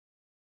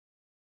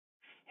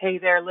Hey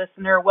there,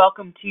 listener.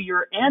 Welcome to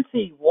your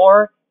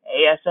anti-war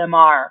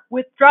ASMR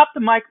with Drop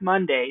the Mic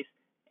Mondays,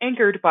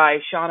 anchored by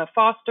Shawna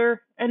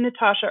Foster and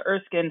Natasha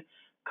Erskine,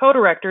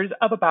 co-directors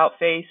of About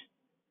Face,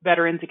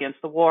 Veterans Against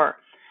the War.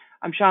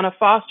 I'm Shawna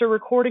Foster,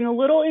 recording a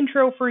little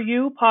intro for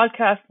you,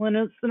 podcast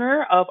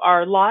listener of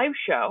our live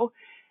show.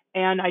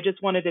 And I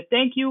just wanted to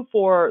thank you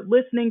for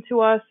listening to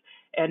us.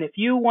 And if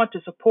you want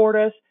to support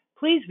us,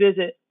 please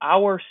visit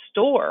our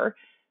store,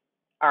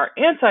 our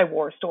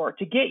anti-war store,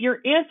 to get your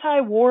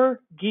anti-war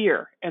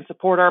gear and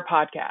support our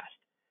podcast.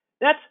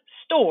 That's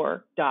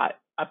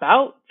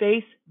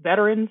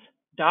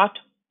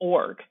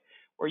store.aboutfaceveterans.org,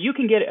 where you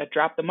can get a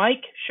Drop the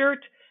Mic shirt,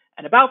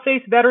 an About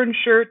Face Veterans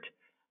shirt,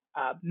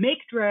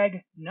 Make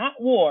Drag Not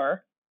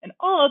War, and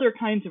all other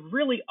kinds of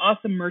really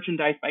awesome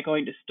merchandise by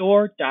going to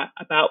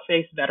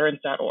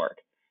store.aboutfaceveterans.org.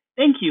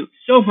 Thank you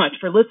so much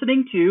for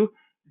listening to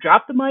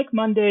Drop the Mic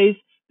Mondays,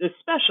 this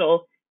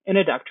special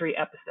introductory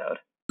episode.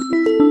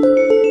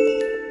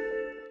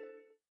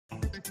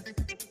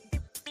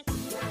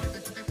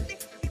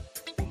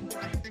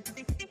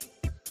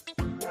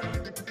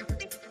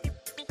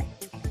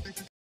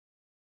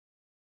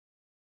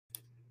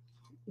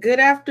 Good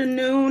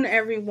afternoon,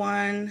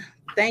 everyone.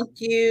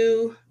 Thank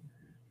you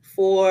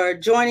for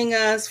joining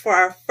us for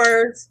our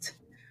first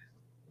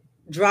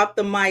Drop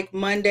the Mic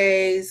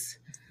Mondays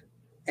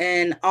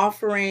and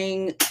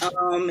offering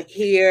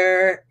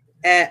here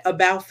at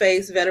About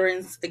Face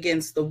Veterans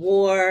Against the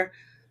War.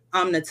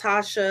 I'm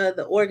Natasha,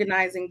 the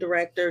organizing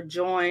director,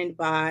 joined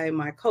by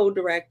my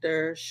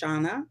co-director,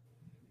 Shawna.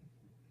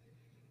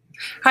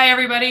 Hi,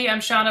 everybody. I'm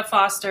Shawna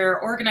Foster,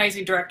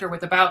 organizing director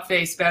with About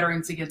Face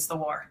Veterans Against the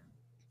War.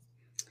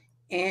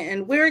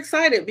 And we're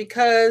excited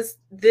because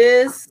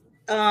this,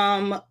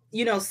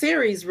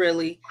 series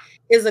really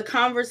is a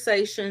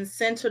conversation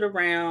centered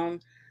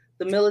around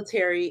the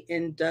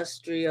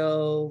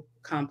military-industrial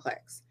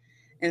complex.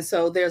 And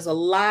so there's a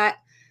lot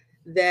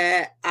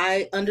that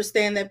I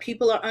understand that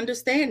people are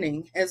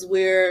understanding as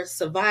we're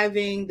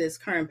surviving this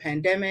current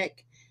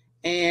pandemic.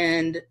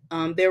 And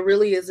there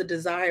really is a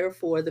desire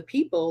for the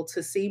people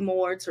to see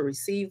more, to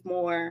receive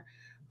more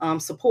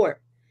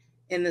support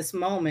in this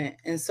moment.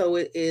 And so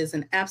it is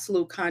an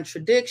absolute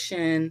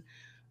contradiction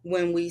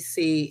when we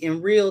see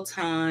in real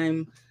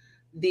time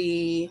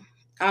the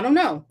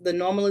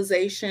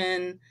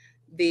normalization,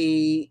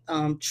 the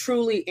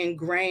truly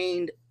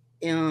ingrained,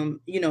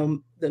 the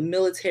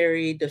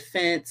military,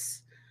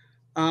 defense,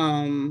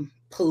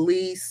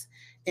 police,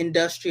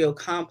 industrial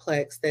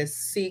complex that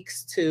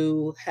seeks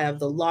to have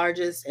the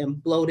largest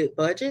and bloated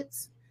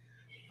budgets,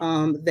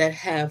 that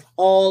have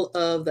all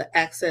of the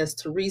access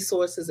to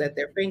resources at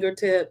their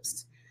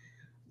fingertips.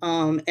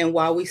 And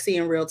while we see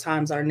in real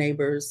times our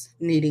neighbors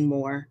needing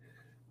more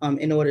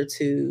in order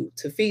to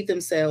feed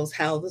themselves,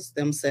 house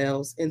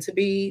themselves, and to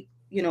be,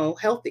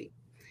 healthy.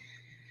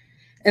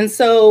 And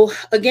so,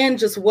 again,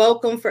 just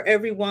welcome for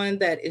everyone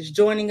that is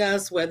joining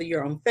us, whether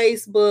you're on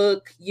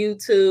Facebook,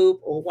 YouTube,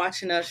 or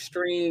watching us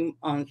stream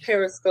on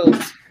Periscope,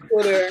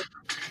 Twitter.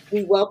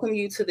 We welcome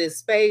you to this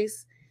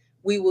space.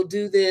 We will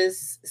do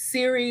this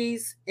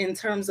series in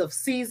terms of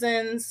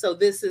seasons. So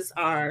this is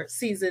our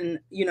season,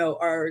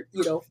 our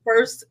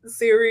first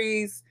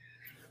series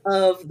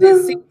of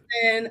this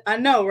season. I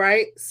know,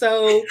 right?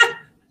 So,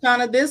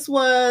 Shawna, this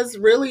was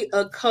really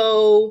a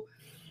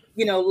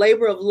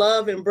labor of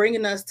love in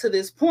bringing us to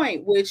this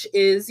point, which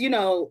is,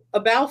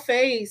 About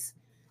Face,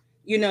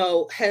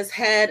 has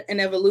had an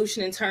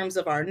evolution in terms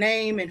of our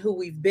name and who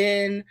we've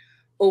been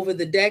over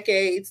the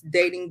decades,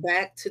 dating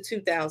back to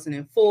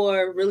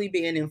 2004, really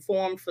being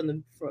informed from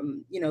the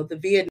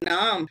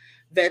Vietnam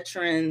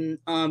veteran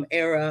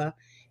era,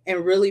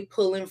 and really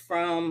pulling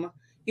from,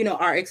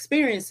 our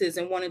experiences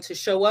and wanting to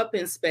show up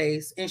in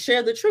space and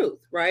share the truth,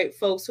 right?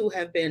 Folks who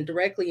have been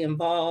directly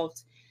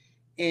involved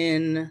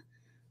in,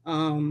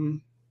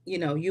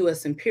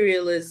 U.S.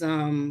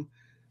 imperialism,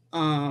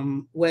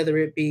 whether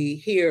it be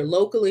here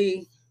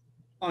locally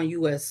on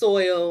U.S.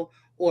 soil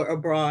or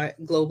abroad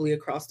globally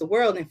across the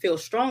world, and feel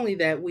strongly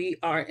that we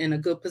are in a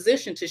good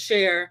position to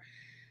share,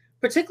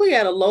 particularly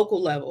at a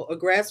local level, a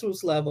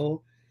grassroots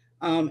level.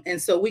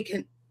 And so we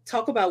can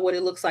talk about what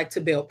it looks like to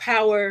build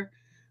power,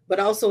 but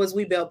also as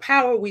we build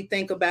power, we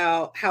think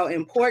about how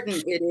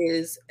important it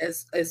is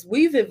as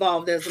we've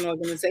evolved as an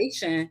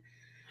organization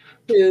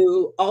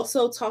to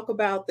also talk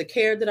about the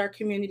care that our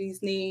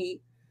communities need,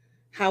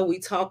 how we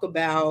talk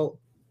about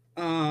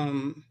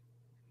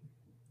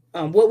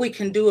what we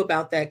can do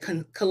about that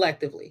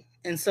collectively.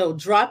 And so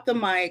Drop the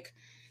Mic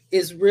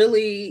is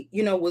really,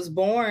 was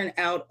born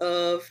out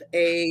of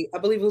I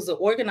believe it was an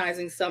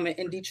organizing summit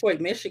in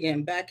Detroit,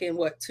 Michigan, back in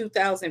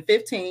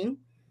 2015.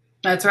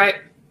 That's right.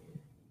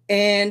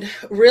 And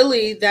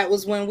really that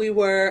was when we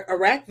were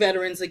Iraq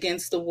Veterans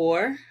Against the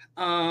War.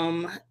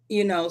 So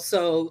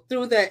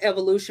through that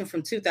evolution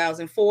from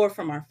 2004,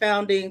 from our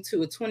founding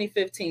to a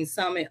 2015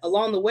 summit,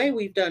 along the way,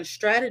 we've done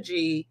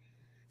strategy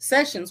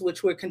sessions,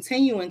 which we're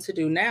continuing to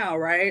do now,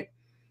 right?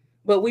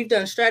 But we've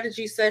done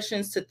strategy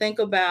sessions to think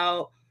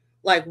about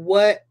like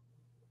what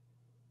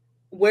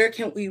where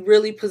can we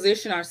really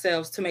position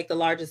ourselves to make the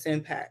largest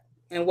impact?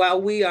 And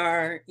while we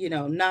are,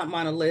 not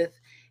monolith,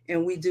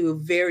 and we do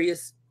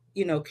various,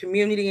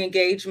 community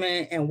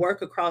engagement and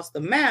work across the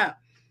map,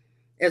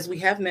 as we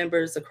have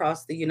members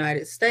across the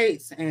United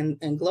States and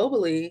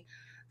globally,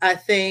 I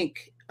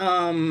think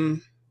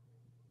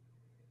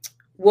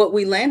what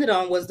we landed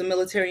on was the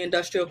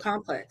military-industrial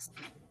complex,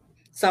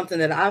 something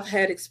that I've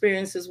had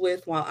experiences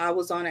with while I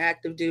was on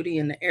active duty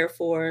in the Air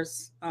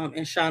Force. And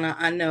Shawna,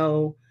 I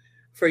know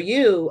for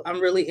you, I'm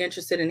really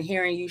interested in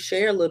hearing you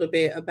share a little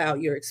bit about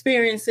your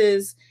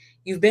experiences.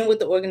 You've been with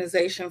the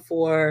organization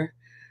for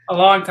a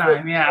long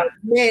time, yeah. A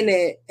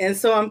minute. And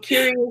so I'm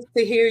curious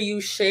to hear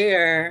you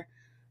share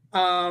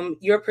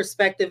your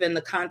perspective in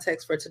the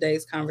context for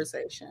today's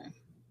conversation.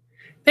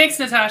 Thanks,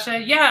 Natasha.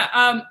 Yeah,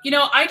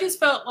 I just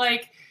felt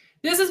like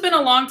this has been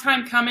a long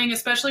time coming,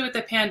 especially with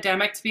the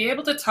pandemic, to be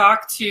able to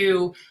talk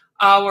to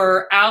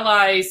our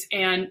allies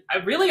and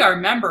really our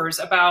members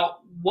about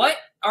what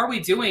are we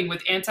doing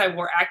with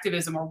anti-war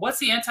activism, or what's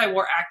the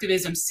anti-war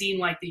activism scene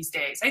like these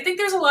days. I think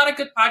there's a lot of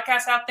good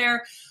podcasts out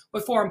there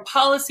with foreign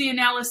policy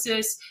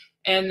analysis,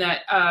 and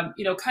that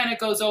kind of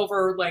goes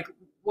over like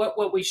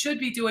what we should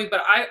be doing.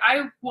 But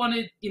I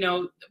wanted,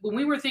 when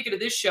we were thinking of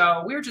this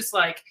show, we were just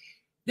like,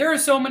 there are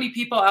so many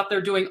people out there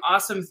doing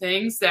awesome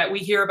things that we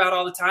hear about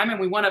all the time, and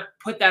we want to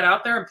put that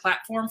out there and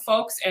platform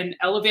folks and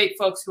elevate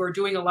folks who are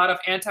doing a lot of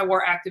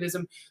anti-war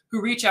activism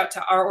who reach out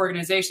to our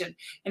organization.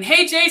 And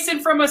hey,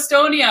 Jason from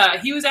Estonia,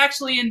 he was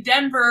actually in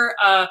Denver,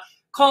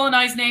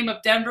 colonized name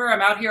of Denver.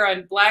 I'm out here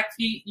on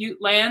Blackfeet Ute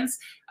lands,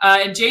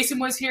 and Jason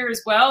was here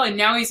as well, and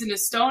now he's in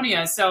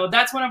Estonia. So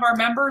that's one of our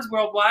members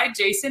worldwide.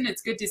 Jason,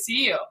 it's good to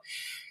see you.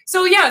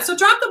 So yeah, so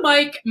Drop the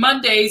Mic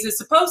Mondays is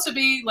supposed to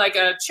be like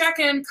a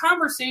check-in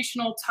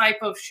conversational type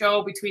of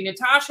show between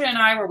Natasha and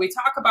I, where we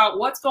talk about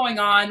what's going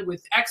on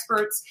with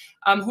experts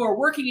who are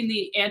working in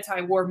the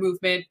anti-war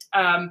movement,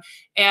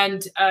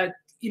 and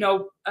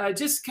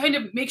just kind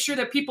of make sure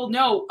that people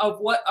know of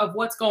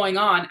what's going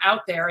on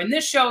out there. And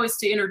this show is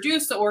to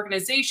introduce the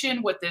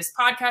organization, what this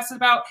podcast is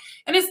about,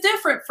 and it's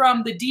different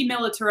from the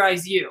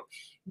Demilitarize You.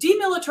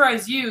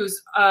 Demilitarize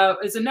You's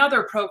is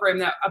another program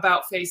that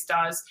About Face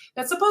does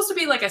that's supposed to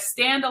be like a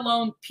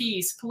standalone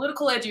piece,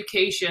 political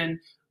education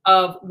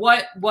of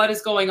what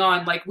is going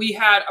on. Like, we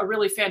had a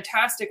really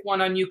fantastic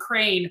one on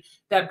Ukraine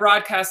that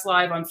broadcast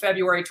live on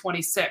February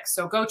 26th.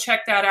 So go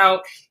check that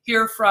out.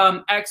 Hear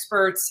from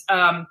experts,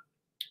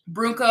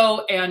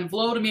 Brunko and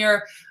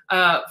Vladimir,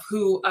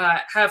 who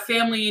have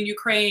family in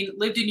Ukraine,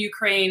 lived in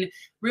Ukraine,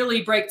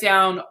 really break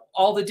down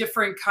all the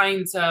different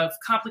kinds of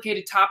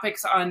complicated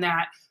topics on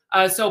that.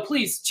 So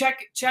please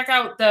check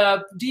out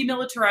the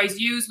Demilitarize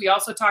You's. We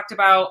also talked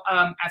about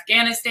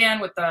Afghanistan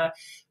with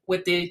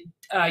the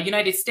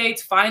United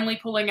States finally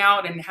pulling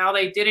out and how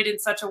they did it in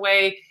such a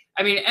way.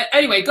 I mean,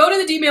 anyway, go to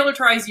the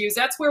Demilitarize You's.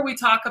 That's where we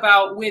talk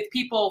about with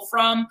people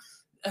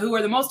who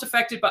are the most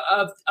affected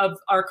of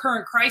our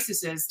current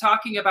crises,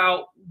 talking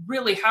about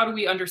really how do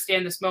we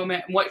understand this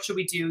moment and what should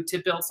we do to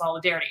build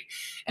solidarity.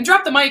 And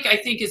Drop the Mic, I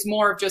think, is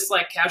more of just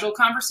like casual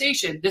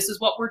conversation. This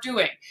is what we're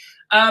doing.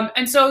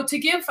 And so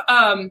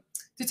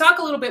to talk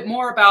a little bit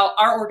more about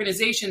our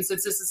organization,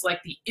 since this is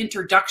like the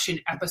introduction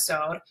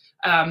episode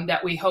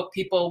that we hope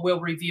people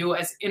will review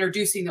as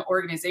introducing the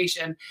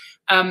organization,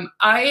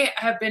 I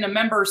have been a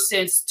member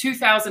since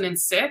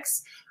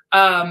 2006.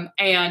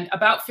 And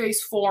About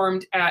Face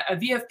formed at a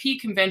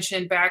VFP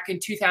convention back in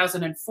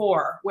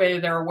 2004,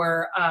 where there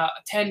were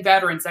 10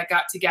 veterans that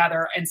got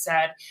together and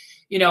said,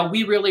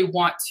 we really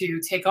want to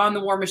take on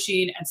the war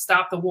machine and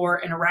stop the war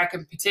in Iraq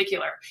in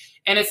particular.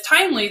 And it's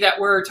timely that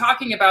we're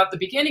talking about the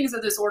beginnings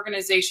of this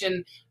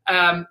organization,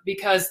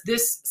 because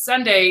this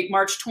Sunday,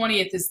 March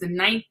 20th, is the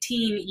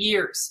 19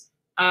 years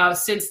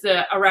since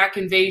the Iraq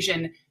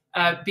invasion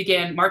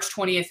began, March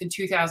 20th in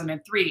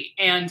 2003.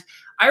 And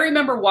I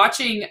remember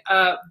watching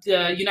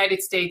the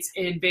United States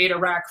invade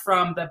Iraq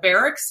from the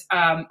barracks.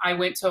 I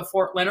went to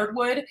Fort Leonard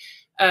Wood,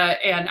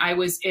 and I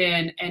was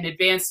in an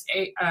advanced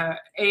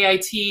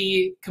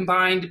AIT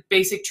combined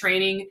basic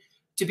training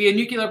to be a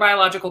nuclear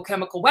biological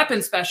chemical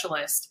weapons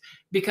specialist,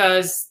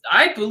 because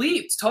I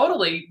believed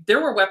totally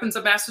there were weapons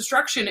of mass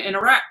destruction in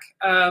Iraq.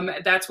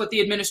 That's what the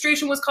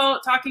administration was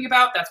talking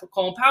about. That's what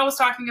Colin Powell was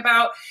talking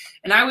about.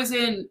 And I was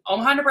in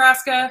Omaha,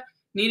 Nebraska,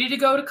 needed to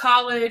go to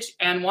college,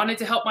 and wanted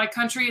to help my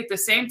country at the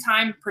same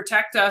time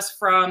protect us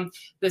from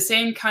the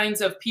same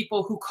kinds of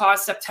people who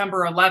caused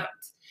September 11th.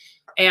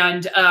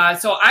 And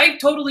so I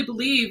totally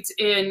believed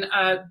in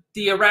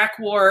the Iraq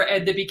war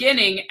at the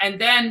beginning. And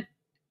then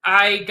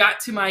I got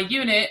to my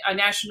unit, a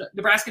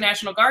Nebraska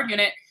National Guard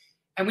unit,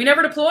 and we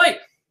never deployed.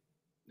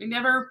 We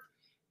never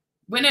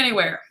went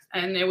anywhere.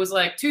 And it was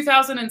like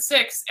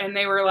 2006, and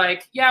they were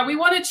like, yeah, we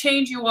want to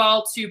change you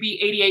all to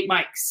be 88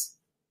 mics.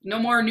 No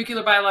more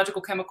nuclear,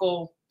 biological,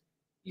 chemical.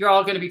 You're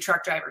all going to be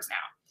truck drivers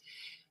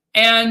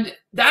now. And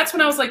that's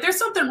when I was like, there's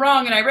something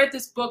wrong. And I read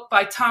this book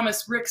by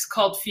Thomas Ricks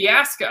called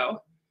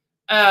Fiasco,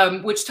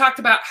 which talked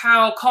about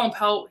how Colin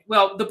Powell,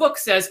 well, the book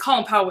says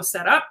Colin Powell was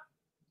set up,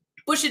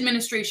 Bush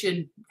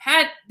administration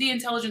had the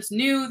intelligence,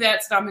 knew that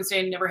Saddam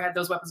Hussein never had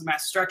those weapons of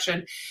mass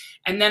destruction.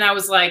 And then I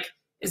was like,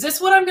 is this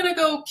what I'm going to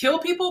go kill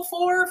people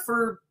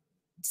for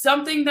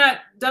something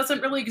that doesn't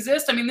really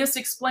exist? I mean, this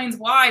explains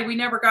why we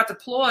never got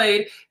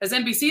deployed as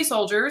NBC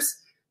soldiers,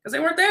 because they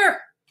weren't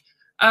there.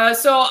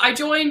 So I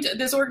joined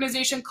this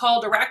organization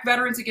called Iraq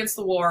Veterans Against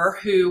the War,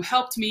 who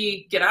helped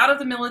me get out of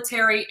the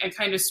military and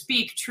kind of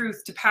speak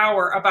truth to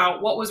power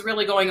about what was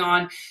really going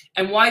on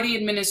and why the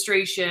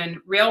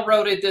administration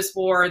railroaded this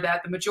war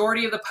that the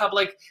majority of the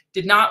public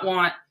did not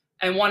want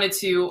and wanted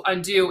to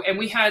undo. And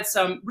we had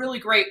some really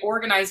great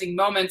organizing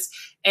moments.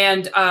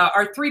 And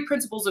our 3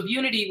 principles of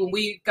unity when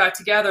we got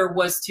together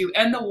was to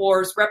end the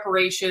wars,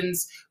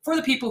 reparations for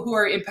the people who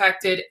are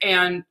impacted,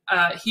 and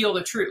heal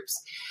the troops.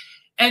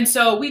 And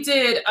so we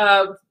did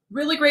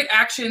really great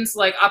actions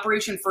like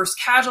Operation First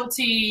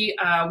Casualty.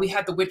 We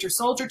had the Winter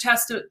Soldier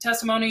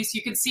testimonies.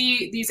 You can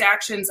see these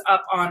actions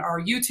up on our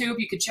YouTube.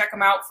 You can check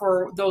them out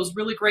for those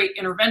really great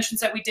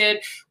interventions that we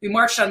did. We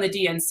marched on the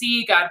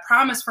DNC, got a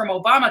promise from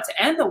Obama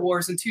to end the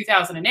wars in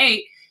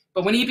 2008.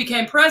 But when he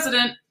became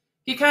president,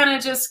 he kind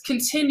of just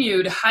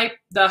continued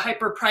the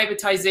hyper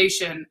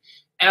privatization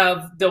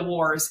of the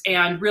wars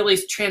and really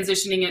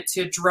transitioning it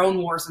to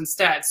drone wars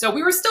instead. So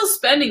we were still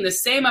spending the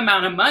same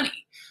amount of money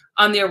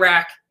on the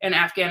Iraq and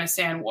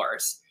Afghanistan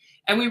wars.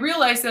 And we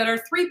realized that our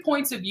 3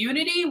 points of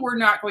unity were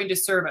not going to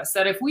serve us,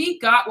 that if we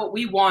got what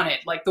we wanted,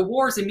 like the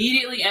wars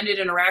immediately ended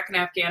in Iraq and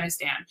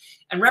Afghanistan,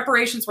 and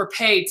reparations were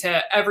paid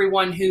to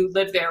everyone who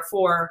lived there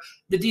for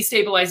the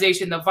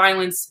destabilization, the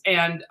violence,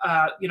 and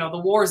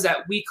the wars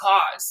that we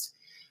caused.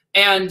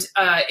 And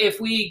if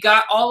we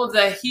got all of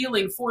the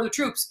healing for the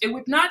troops, it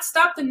would not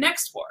stop the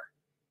next war.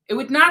 It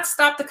would not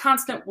stop the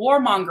constant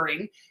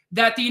warmongering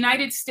that the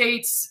United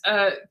States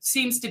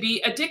seems to be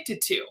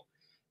addicted to,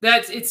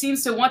 that it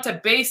seems to want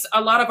to base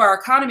a lot of our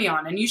economy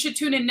on. And you should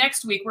tune in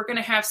next week. We're going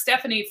to have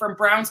Stephanie from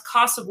Brown's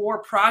Cost of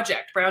War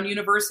Project. Brown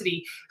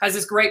University has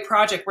this great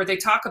project where they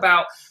talk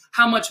about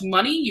how much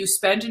money you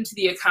spend into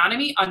the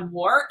economy on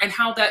war and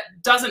how that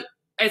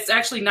it's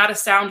actually not a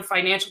sound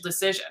financial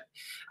decision.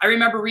 I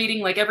remember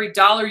reading like every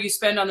dollar you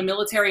spend on the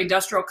military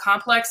industrial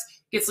complex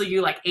gets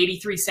you like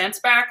 83 cents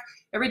back.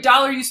 Every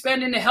dollar you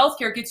spend into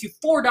healthcare gets you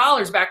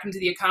 $4 back into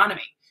the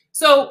economy.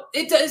 So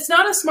it's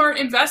not a smart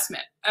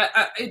investment.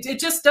 It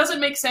just doesn't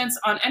make sense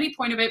on any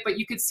point of it, but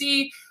you could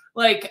see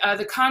like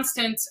the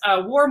constant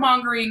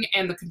warmongering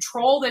and the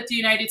control that the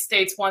United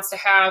States wants to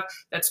have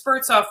that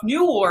spurts off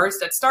new wars,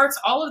 that starts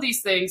all of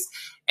these things.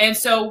 And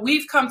so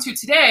we've come to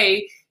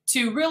today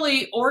to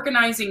really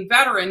organizing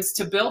veterans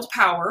to build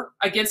power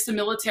against the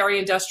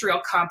military-industrial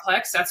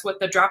complex. That's what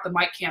the Drop the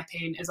Mic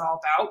campaign is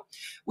all about.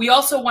 We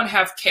also want to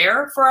have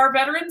care for our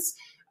veterans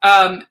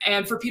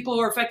and for people who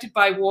are affected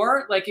by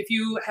war. Like if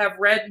you have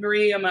read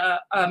Mariam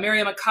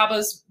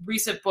Akaba's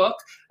recent book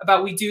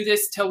about We Do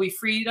This Till We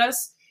Freed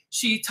Us,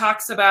 she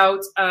talks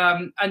about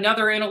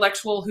another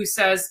intellectual who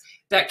says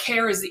that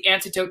care is the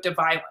antidote to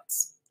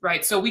violence,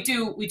 right? So we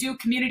do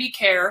community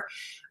care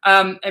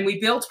and we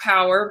build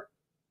power.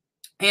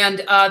 And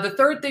the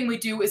third thing we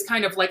do is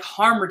kind of like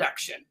harm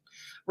reduction,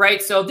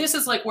 right? So this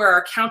is like where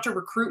our counter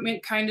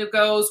recruitment kind of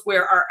goes,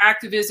 where our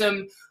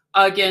activism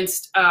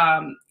against,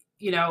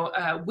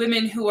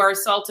 women who are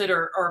assaulted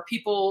or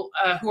people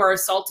who are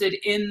assaulted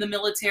in the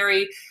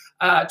military,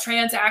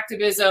 trans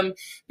activism,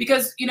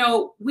 because,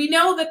 we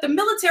know that the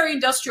military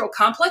industrial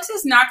complex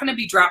is not going to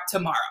be dropped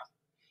tomorrow.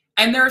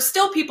 And there are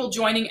still people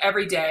joining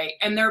every day,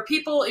 and there are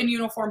people in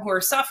uniform who are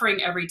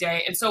suffering every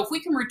day. And so if we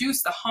can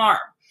reduce the harm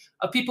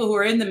of people who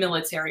are in the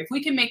military, if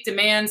we can make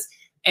demands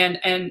and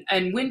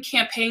win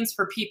campaigns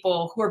for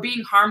people who are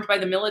being harmed by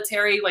the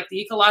military, like the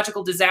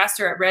ecological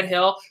disaster at Red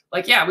Hill,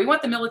 like, yeah, we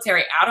want the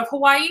military out of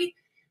Hawaii,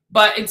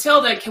 but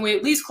until then, can we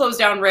at least close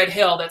down Red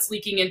Hill that's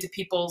leaking into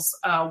people's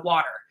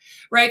water,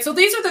 right? So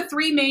these are the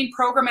 3 main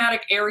programmatic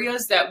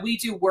areas that we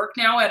do work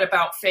now at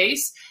About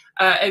Face.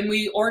 And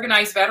we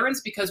organize veterans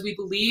because we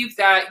believe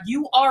that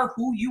you are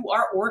who you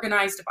are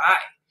organized by.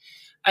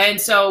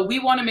 And so we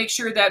want to make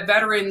sure that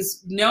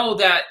veterans know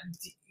that,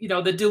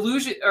 the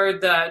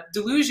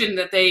delusion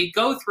that they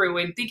go through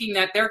in thinking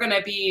that they're going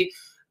to be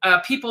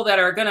people that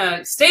are going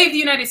to save the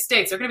United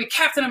States. They're going to be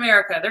Captain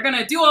America. They're going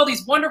to do all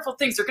these wonderful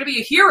things. They're going to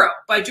be a hero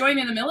by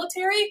joining the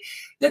military,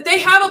 that they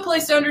have a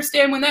place to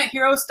understand when that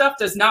hero stuff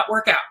does not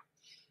work out.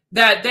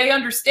 That they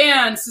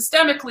understand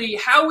systemically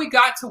how we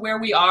got to where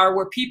we are,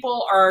 where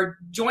people are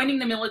joining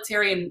the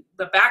military in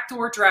the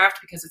backdoor draft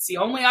because it's the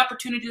only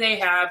opportunity they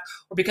have,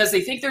 or because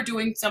they think they're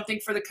doing something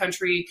for the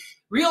country,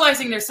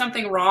 realizing there's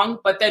something wrong,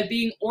 but then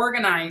being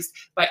organized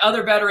by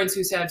other veterans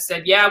who have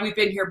said, yeah, we've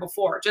been here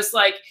before. Just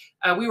like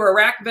we were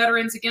Iraq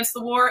veterans against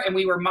the war, and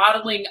we were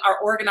modeling our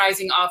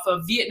organizing off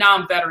of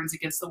Vietnam veterans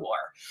against the war,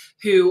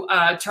 who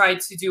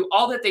tried to do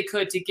all that they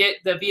could to get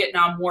the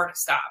Vietnam War to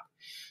stop.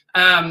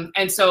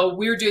 And so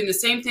we were doing the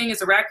same thing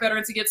as Iraq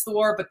Veterans Against the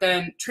War, but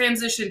then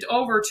transitioned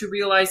over to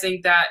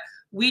realizing that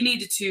we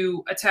needed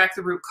to attack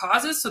the root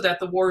causes so that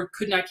the war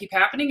could not keep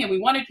happening. And we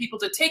wanted people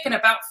to take an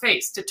about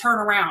face, to turn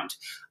around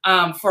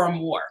from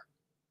war.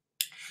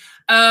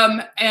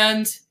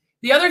 And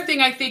the other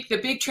thing, I think the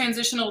big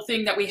transitional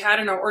thing that we had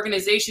in our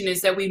organization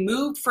is that we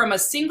moved from a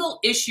single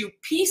issue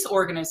peace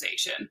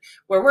organization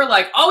where we're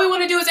like, all we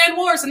want to do is end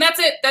wars and that's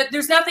it, that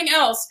there's nothing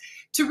else,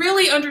 to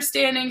really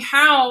understanding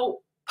how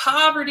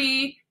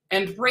poverty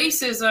and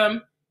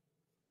racism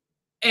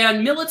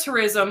and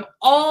militarism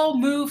all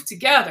move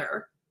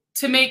together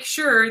to make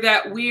sure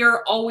that we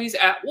are always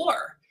at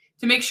war,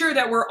 to make sure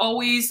that we're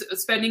always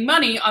spending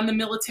money on the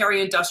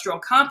military-industrial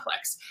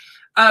complex.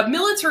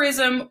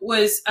 Militarism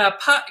was a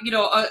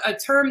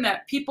term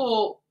that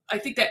people, I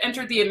think, that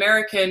entered the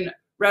American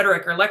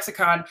rhetoric or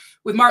lexicon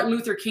with Martin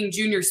Luther King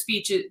Jr.'s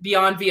speech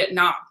Beyond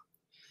Vietnam.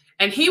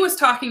 And he was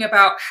talking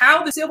about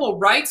how the civil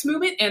rights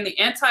movement and the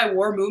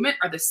anti-war movement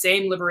are the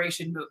same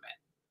liberation movement,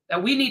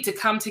 that we need to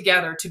come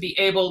together to be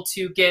able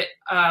to get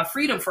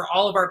freedom for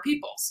all of our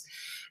peoples.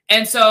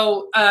 And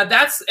so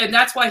that's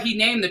why he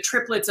named the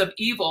triplets of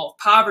evil: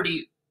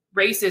 poverty,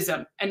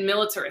 racism, and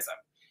militarism.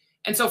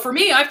 And so for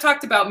me, I've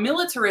talked about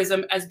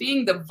militarism as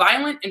being the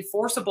violent,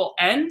 enforceable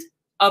end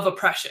of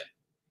oppression.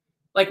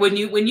 Like when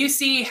you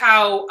see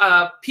how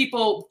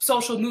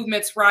social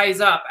movements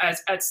rise up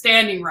as at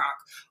Standing Rock,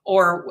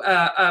 or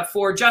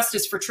for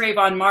justice for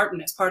Trayvon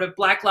Martin as part of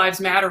Black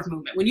Lives Matter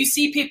movement. When you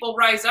see people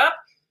rise up,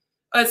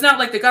 it's not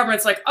like the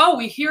government's like, oh,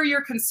 we hear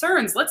your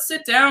concerns, let's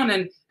sit down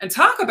and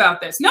talk about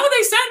this. No,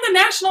 they send the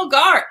National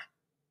Guard.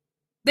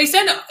 They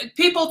send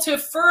people to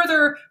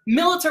further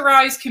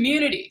militarize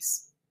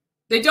communities.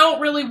 They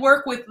don't really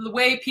work with the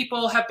way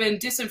people have been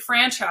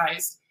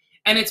disenfranchised.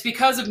 And it's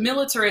because of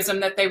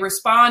militarism that they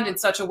respond in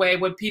such a way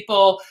when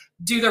people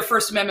do their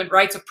First Amendment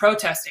rights of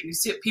protesting. You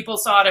see, people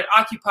saw it at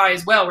Occupy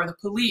as well, where the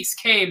police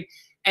came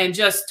and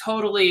just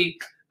totally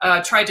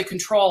tried to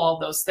control all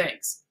those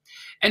things.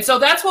 And so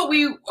that's what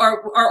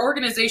our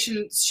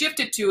organization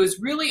shifted to, is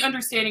really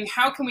understanding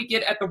how can we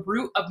get at the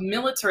root of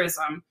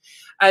militarism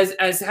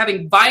as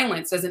having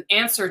violence as an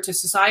answer to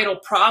societal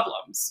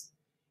problems.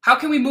 How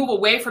can we move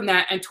away from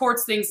that and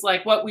towards things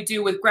like what we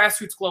do with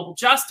grassroots global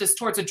justice,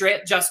 towards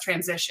a just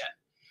transition?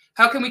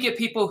 How can we get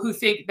people who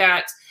think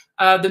that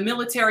the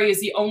military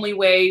is the only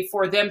way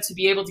for them to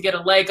be able to get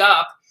a leg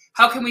up?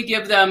 How can we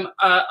give them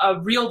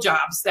real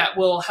jobs that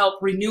will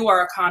help renew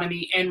our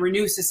economy and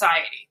renew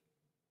society?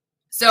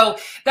 So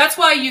that's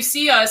why you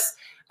see us,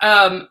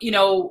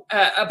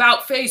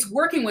 About Face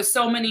working with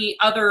so many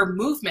other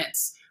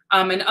movements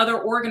and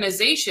other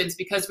organizations,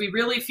 because we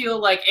really feel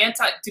like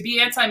to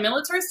be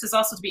anti-militarist is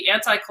also to be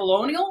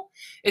anti-colonial.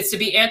 It's to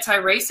be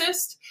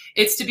anti-racist.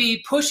 It's to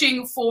be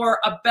pushing for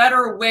a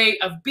better way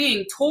of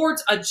being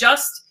towards a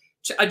just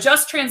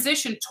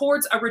transition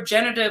towards a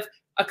regenerative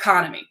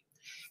economy.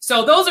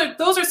 So those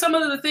are some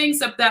of the things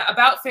that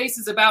About Face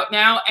is about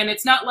now. And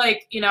it's not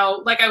like,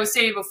 like I was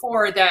saying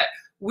before, that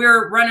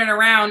we're running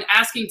around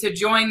asking to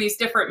join these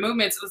different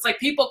movements. It's like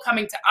people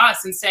coming to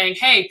us and saying,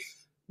 hey,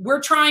 we're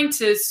trying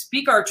to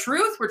speak our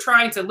truth, we're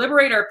trying to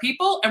liberate our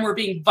people, and we're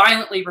being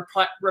violently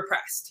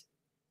repressed.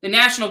 The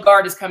National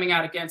Guard is coming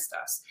out against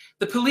us.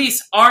 The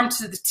police, armed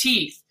to the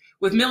teeth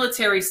with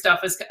military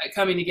stuff, is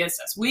coming against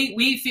us.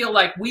 We feel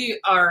like we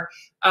are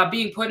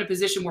being put in a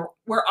position where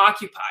we're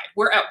occupied,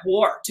 we're at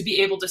war, to be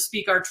able to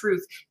speak our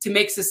truth, to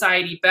make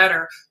society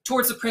better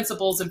towards the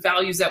principles and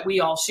values that we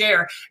all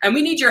share. And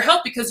we need your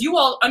help, because you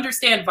all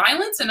understand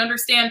violence and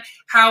understand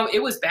how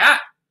it was bad.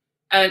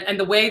 And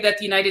the way that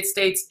the United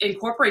States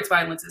incorporates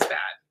violence is bad.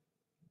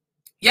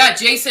 Yeah,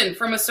 Jason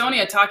from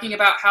Estonia talking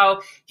about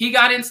how he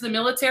got into the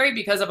military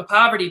because of a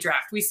poverty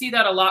draft. We see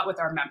that a lot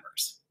with our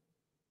members.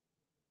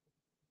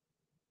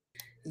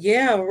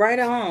 Yeah, right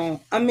on.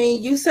 I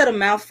mean, you said a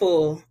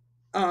mouthful,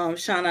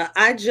 Shawna.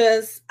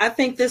 I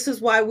think this is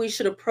why we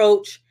should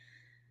approach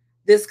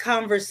this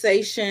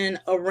conversation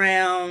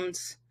around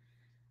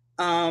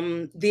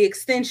the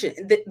extension,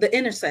 the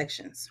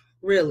intersections,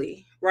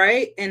 really,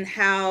 right? And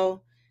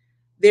how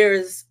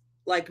there's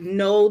like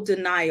no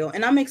denial.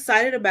 And I'm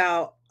excited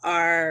about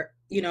our,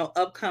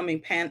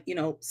 upcoming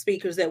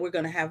speakers that we're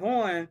going to have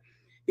on,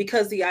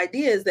 because the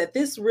idea is that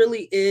this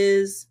really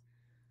is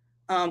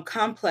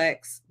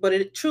complex, but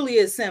it truly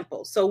is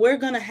simple. So we're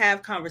going to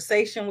have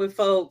conversation with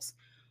folks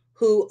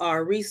who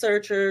are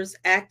researchers,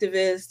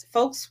 activists,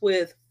 folks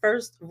with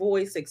first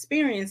voice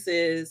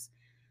experiences,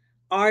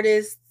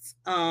 artists,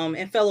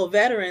 and fellow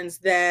veterans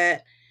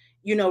that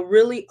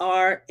really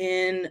are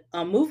in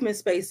movement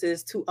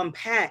spaces to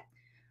unpack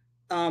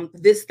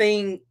this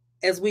thing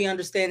as we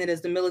understand it as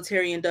the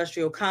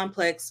military-industrial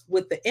complex,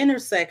 with the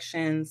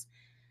intersections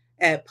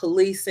at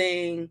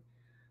policing,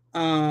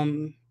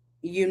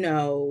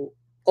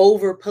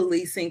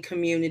 over-policing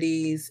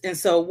communities. And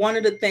so one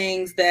of the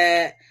things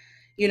that,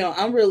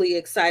 I'm really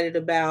excited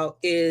about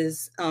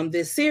is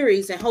this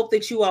series, and hope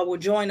that you all will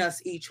join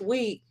us each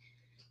week,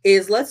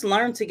 is let's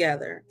learn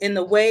together in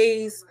the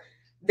ways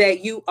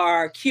that you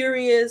are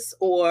curious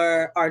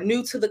or are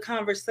new to the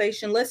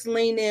conversation. Let's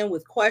lean in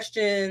with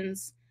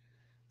questions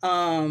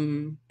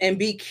and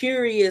be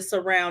curious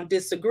around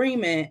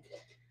disagreement,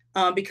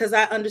 because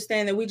I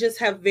understand that we just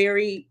have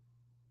very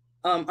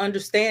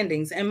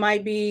understandings and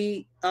might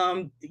be,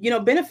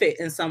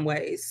 benefit in some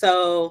ways.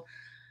 So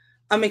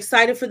I'm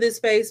excited for this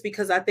space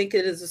because I think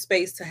it is a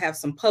space to have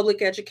some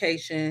public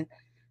education,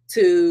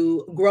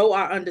 to grow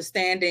our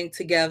understanding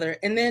together.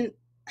 And then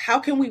how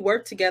can we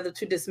work together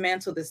to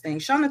dismantle this thing?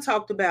 Shawna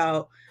talked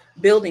about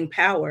building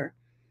power.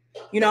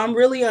 I'm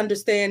really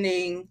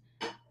understanding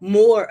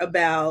more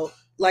about,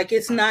 like,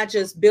 it's not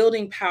just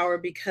building power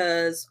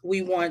because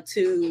we want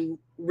to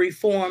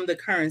reform the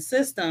current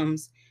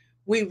systems.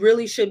 We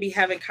really should be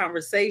having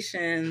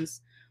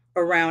conversations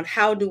around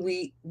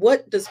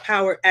what does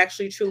power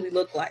actually truly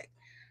look like?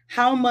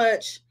 How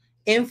much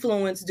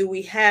influence do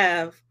we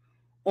have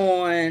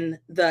on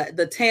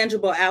the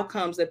tangible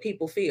outcomes that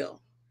people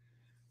feel,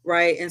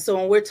 right? And so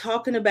when we're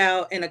talking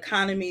about an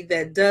economy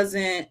that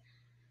doesn't,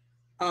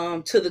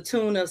 to the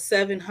tune of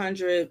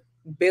 $700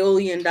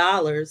 billion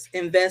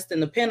invest in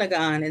the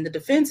Pentagon and the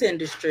defense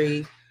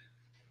industry,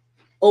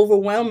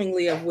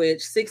 overwhelmingly of which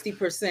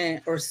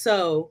 60% or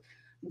so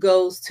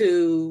goes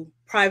to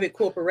private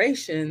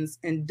corporations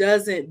and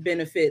doesn't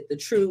benefit the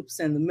troops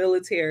and the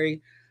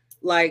military,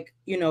 like,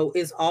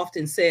 is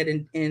often said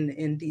in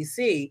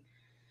DC.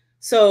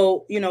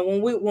 So,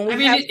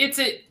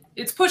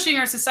 it's pushing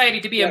our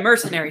society to be a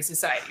mercenary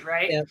society,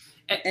 right? Yep.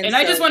 And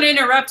I just want to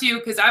interrupt you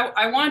because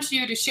I want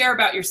you to share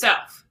about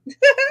yourself.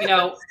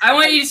 I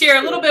want you to share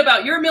a little bit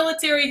about your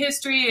military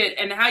history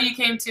and how you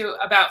came to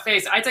About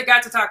Face. I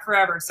got to talk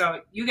forever,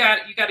 so you got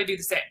to do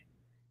the same.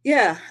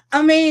 Yeah,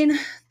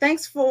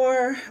 thanks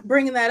for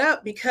bringing that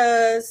up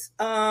because,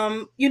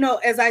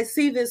 as I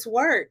see this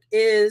work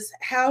is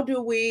how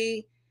do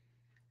we,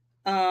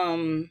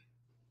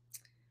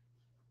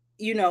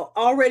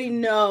 already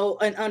know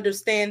and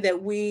understand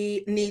that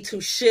we need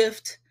to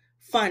shift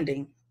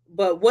funding.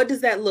 But what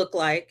does that look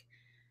like?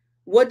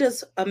 What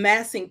does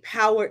amassing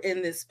power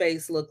in this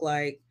space look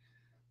like?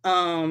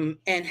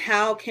 And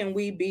how can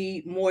we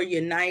be more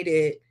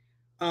united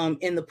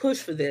in the push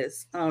for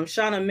this?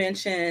 Shawna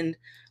mentioned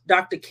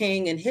Dr.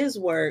 King and his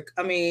work.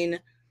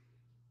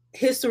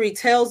 History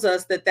tells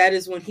us that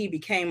is when he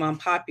became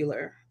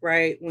unpopular,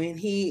 right? When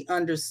he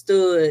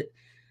understood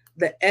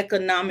the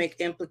economic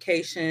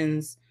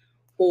implications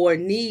or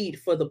need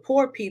for the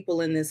poor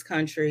people in this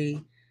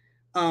country,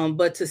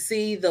 but to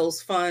see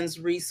those funds,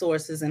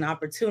 resources, and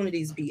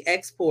opportunities be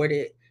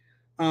exported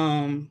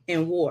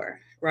in war,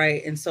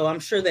 right? And so I'm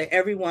sure that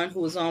everyone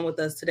who is on with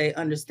us today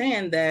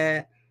understand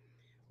that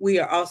we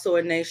are also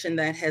a nation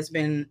that has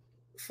been,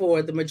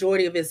 for the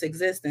majority of its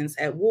existence,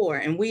 at war,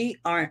 and we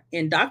aren't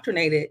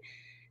indoctrinated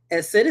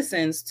as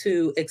citizens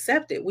to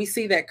accept it. We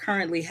see that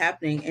currently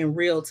happening in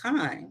real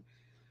time.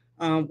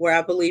 Where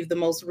I believe the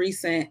most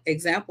recent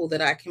example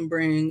that I can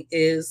bring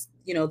is,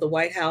 the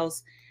White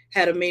House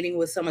had a meeting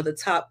with some of the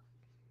top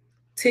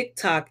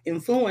TikTok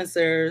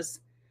influencers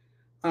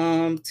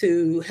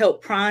to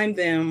help prime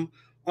them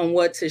on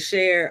what to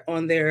share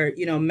on their,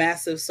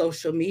 massive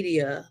social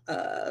media,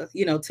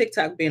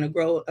 TikTok being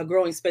a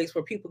growing space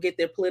where people get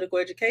their political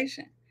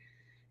education.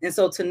 And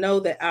so to know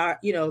that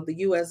the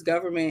US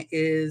government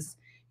is,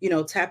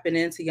 tapping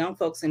into young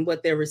folks and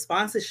what their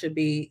responses should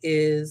be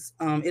is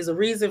a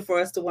reason for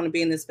us to want to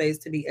be in this space,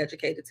 to be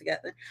educated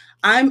together.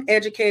 I'm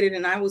educated,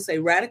 and I would say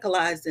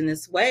radicalized in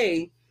this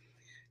way,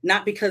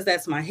 not because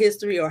that's my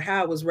history or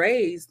how I was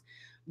raised,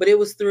 but it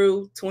was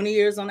through 20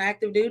 years on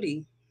active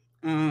duty.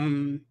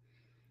 And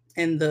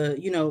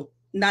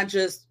not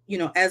just,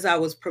 as I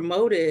was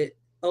promoted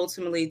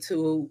ultimately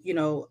to,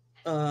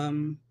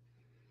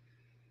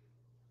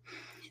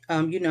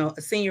 a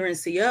senior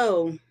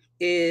NCO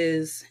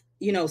is,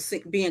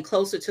 being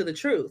closer to the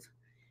truth.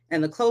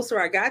 And the closer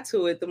I got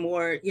to it, the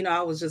more,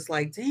 I was just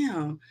like,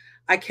 damn,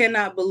 I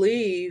cannot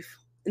believe,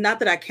 not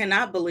that I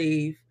cannot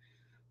believe,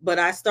 but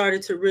I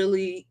started to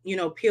really,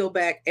 peel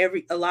back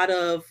a lot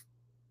of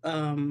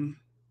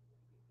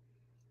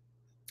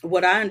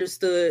what I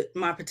understood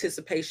my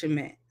participation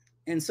meant.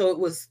 And so it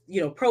was,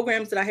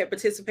 programs that I had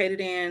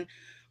participated in,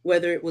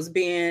 whether it was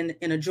being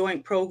in a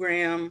joint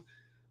program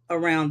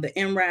around the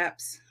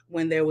MRAPs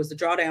when there was the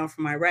drawdown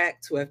from Iraq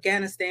to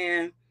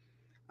Afghanistan,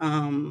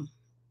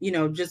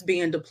 just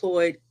being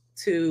deployed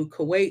to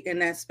Kuwait in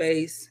that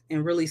space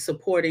and really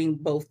supporting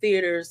both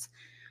theaters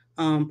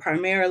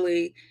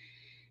primarily.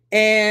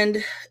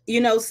 And,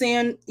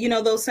 seeing,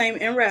 those same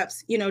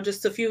MRAPs,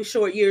 just a few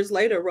short years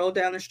later, roll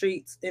down the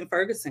streets in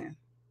Ferguson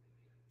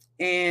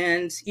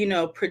and,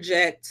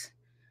 project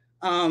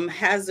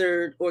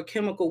hazard or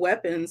chemical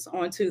weapons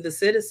onto the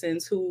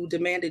citizens who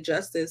demanded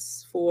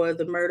justice for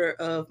the murder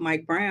of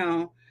Mike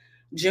Brown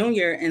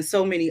Jr. and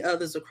so many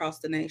others across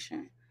the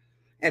nation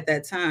at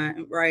that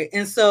time, right?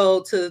 And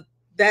so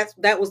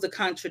that was the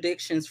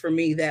contradictions for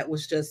me that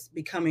was just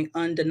becoming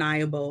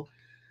undeniable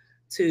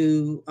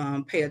to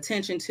pay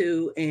attention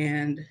to,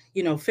 and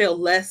felt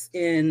less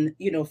in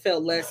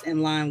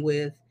line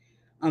with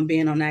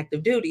being on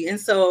active duty. And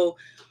so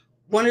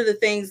one of the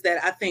things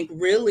that I think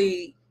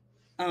really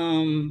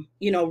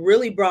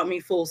really brought me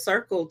full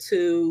circle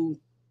to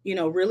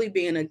really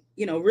being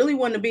really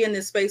want to be in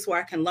this space where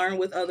I can learn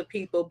with other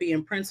people, be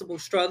in principal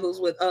struggles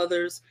with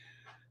others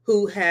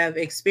who have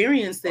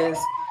experienced this,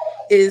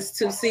 is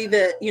to see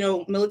that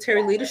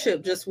military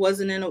leadership just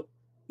wasn't in a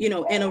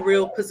in a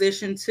real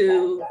position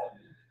to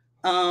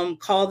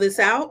call this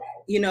out,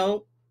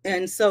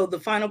 And so the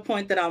final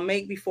point that I'll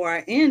make before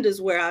I end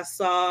is where I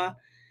saw,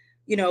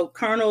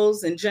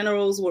 colonels and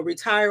generals will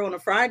retire on a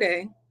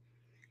Friday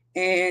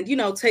and,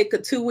 take a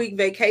 2-week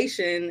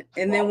vacation.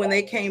 And then when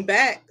they came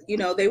back,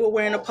 they were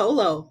wearing a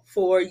polo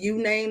for you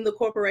name the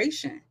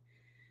corporation.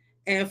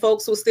 And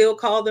folks will still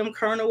call them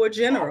colonel or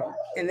general,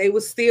 and they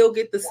would still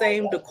get the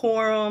same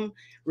decorum,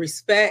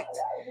 respect,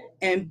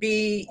 and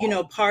be,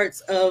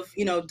 parts of,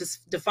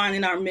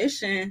 defining our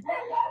mission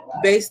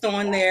based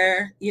on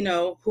their,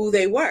 who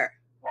they were.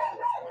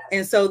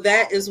 And so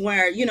that is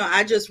where,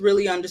 I just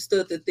really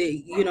understood that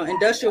the,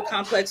 industrial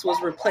complex was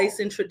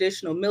replacing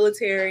traditional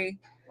military.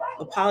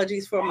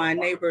 Apologies for my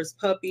neighbor's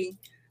puppy.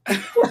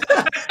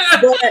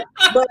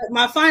 but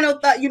my final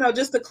thought,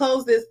 just to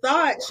close this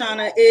thought,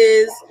 Shawna,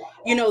 is,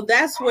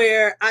 that's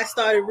where I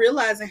started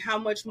realizing how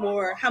much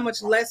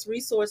less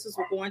resources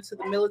were going to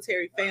the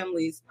military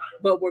families,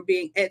 but were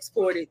being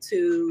exported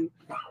to,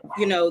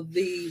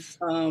 these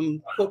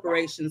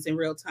corporations in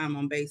real time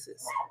on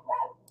basis.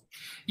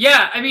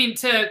 Yeah, I mean,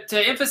 to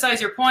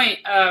emphasize your point,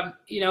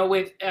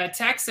 with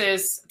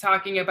Texas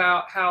talking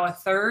about how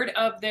 1/3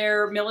 of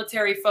their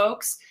military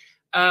folks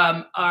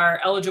are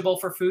eligible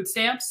for food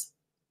stamps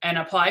and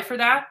apply for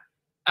that.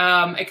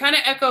 It kind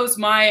of echoes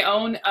my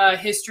own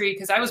history,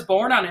 because I was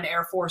born on an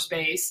Air Force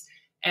base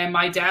and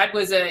my dad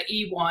was a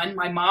E1.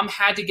 My mom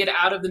had to get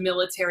out of the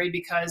military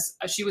because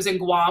she was in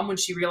Guam when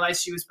she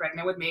realized she was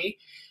pregnant with me.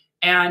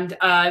 And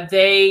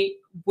they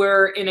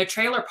were in a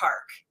trailer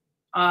park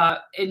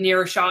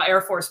near Shaw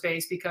Air Force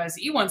Base, because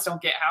E1s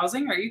don't get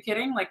housing. Are you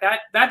kidding? Like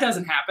that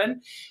doesn't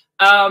happen.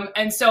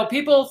 And so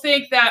people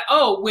think that,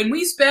 when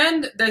we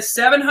spend the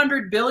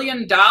 $700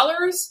 billion,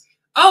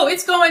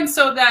 it's going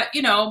so that,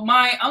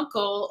 my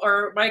uncle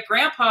or my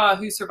grandpa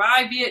who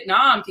survived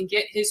Vietnam can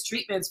get his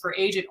treatments for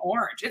Agent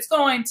Orange. It's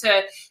going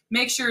to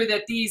make sure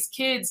that these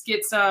kids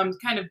get some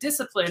kind of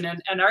discipline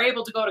and are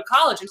able to go to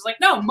college. And it's like,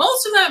 no,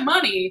 most of that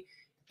money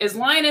is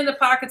lying in the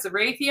pockets of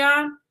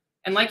Raytheon.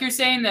 And like you're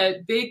saying,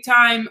 the big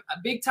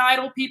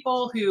title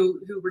people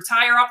who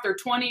retire off their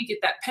 20 get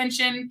that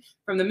pension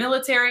from the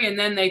military, and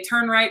then they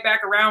turn right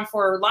back around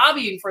for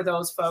lobbying for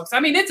those folks. I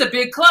mean, it's a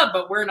big club,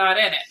 but we're not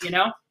in it,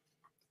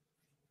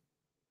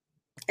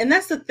 And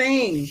that's the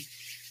thing.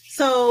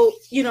 So,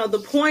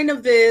 the point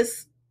of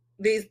this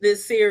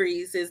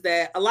series is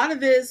that a lot of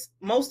this,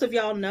 most of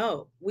y'all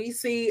know, we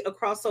see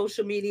across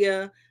social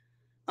media.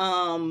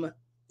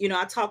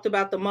 I talked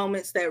about the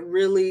moments that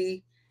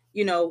really,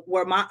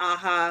 were my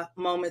aha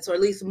moments, or at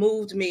least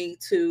moved me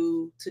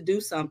to do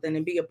something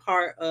and be a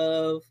part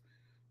of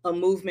a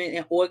movement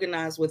and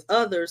organize with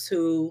others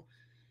who,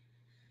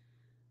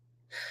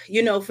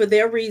 for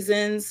their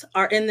reasons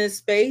are in this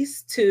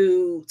space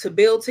to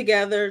build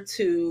together,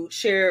 to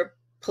share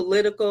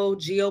political,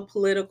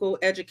 geopolitical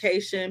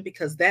education,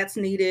 because that's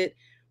needed.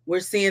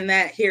 We're seeing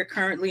that here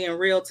currently in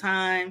real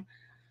time,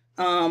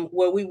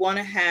 where we want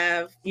to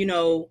have,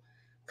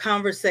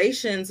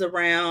 conversations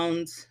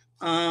around,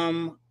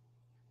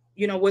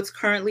 what's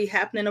currently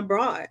happening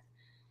abroad.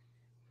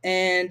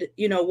 And,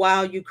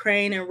 while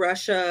Ukraine and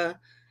Russia,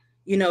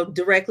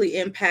 directly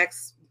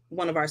impacts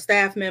one of our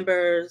staff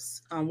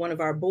members, one of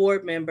our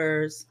board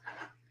members,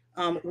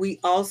 we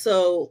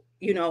also,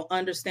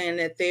 understand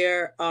that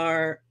there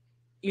are,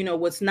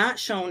 what's not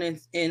shown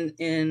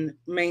in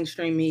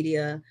mainstream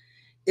media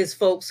is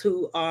folks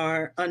who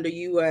are under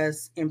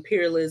U.S.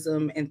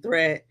 imperialism and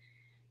threat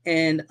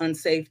and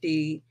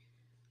unsafe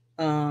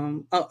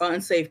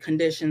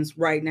conditions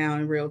right now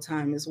in real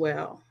time as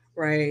well,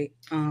 right?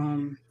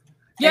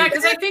 Yeah,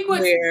 because I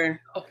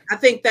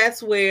think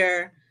that's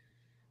where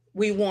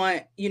we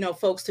want,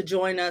 folks to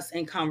join us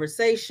in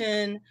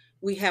conversation.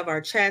 We have our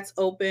chats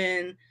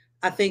open.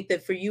 I think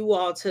that for you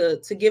all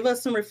to give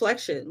us some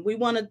reflection, we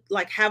want to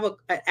have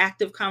an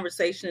active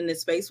conversation in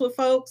this space with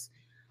folks,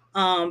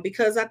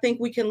 because I think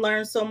we can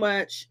learn so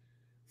much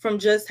from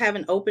just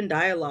having open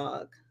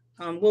dialogue.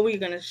 What were you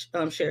going to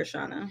share,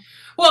 Shawna?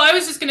 Well, I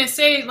was just going to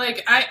say,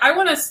 I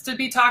want us to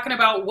be talking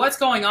about what's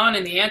going on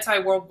in the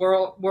anti-world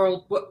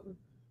world. What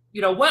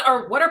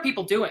are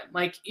people doing?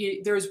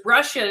 There's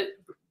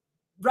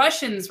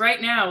Russians right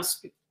now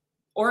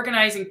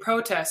organizing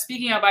protests,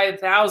 speaking out by the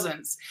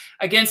thousands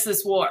against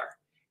this war,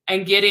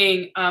 and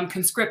getting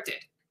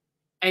conscripted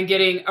and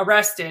getting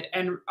arrested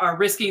and are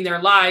risking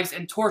their lives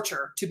and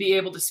torture to be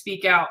able to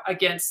speak out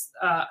against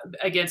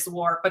the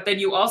war. But then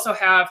you also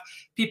have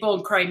people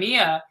in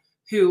Crimea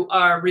who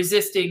are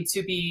resisting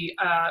to be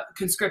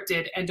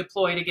conscripted and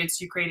deployed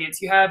against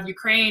Ukrainians. You have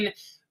Ukraine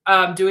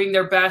doing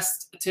their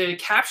best to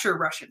capture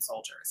Russian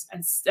soldiers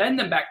and send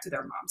them back to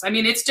their moms. I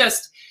mean, it's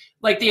just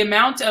the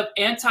amount of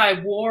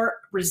anti-war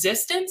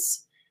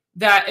resistance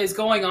that is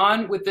going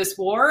on with this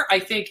war, I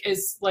think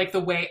is the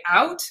way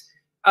out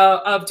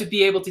to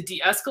be able to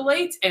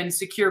de-escalate and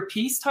secure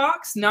peace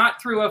talks, not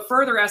through a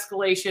further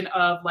escalation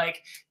of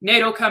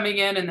NATO coming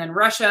in and then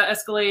Russia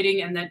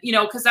escalating. And then,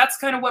 because that's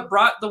kind of what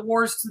brought the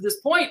wars to this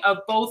point of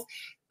both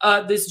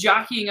this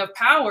jockeying of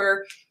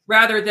power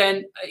rather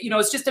than,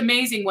 it's just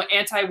amazing what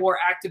anti-war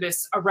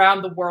activists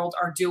around the world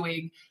are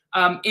doing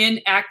in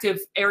active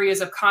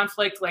areas of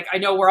conflict. Like I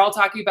know we're all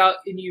talking about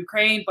in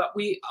Ukraine, but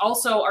we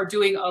also are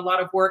doing a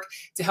lot of work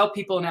to help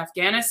people in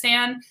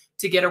Afghanistan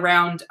to get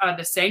around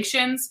the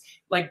sanctions,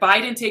 like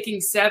Biden taking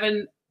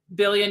 $7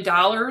 billion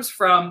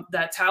from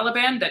the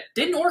Taliban that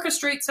didn't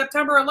orchestrate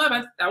September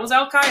 11th. That was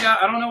Al-Qaeda.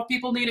 I don't know if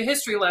people need a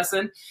history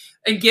lesson,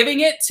 and giving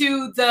it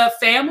to the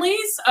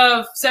families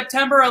of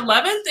September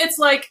 11th. It's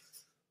like,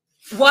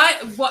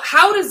 what,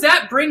 how does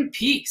that bring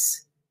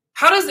peace?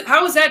 How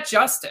is that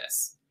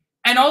justice?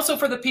 And also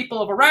for the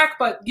people of Iraq.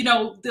 But,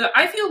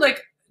 I feel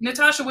like,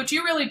 Natasha, what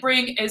you really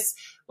bring is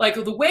like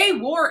the way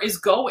war is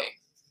going,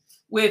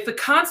 with the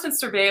constant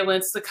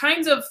surveillance, the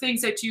kinds of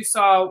things that you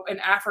saw in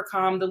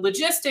AFRICOM, the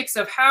logistics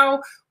of how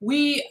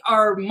we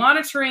are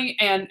monitoring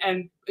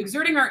and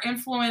exerting our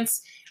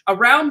influence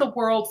around the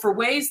world for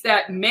ways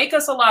that make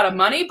us a lot of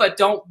money, but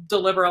don't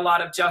deliver a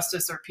lot of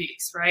justice or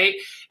peace, right?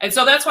 And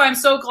so that's why I'm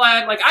so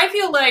glad. Like, I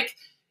feel like,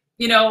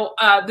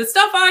 the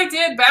stuff I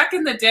did back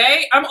in the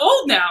day, I'm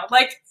old now.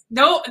 Like,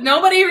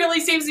 nobody really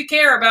seems to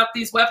care about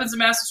these weapons of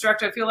mass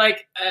destruction. I feel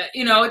like,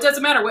 it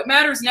doesn't matter. What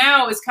matters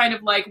now is kind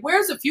of like,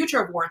 where's the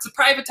future of war? It's a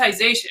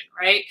privatization,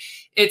 right?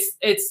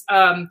 It's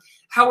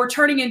how we're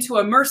turning into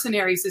a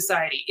mercenary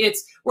society.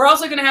 We're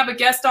also going to have a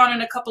guest on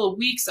in a couple of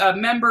weeks,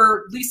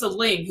 member Lisa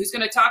Ling, who's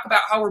going to talk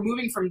about how we're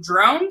moving from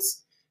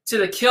drones to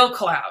the kill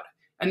cloud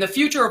and the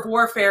future of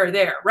warfare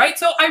there, right?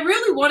 So I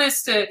really want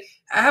us to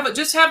have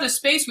the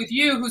space with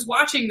you who's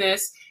watching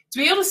this to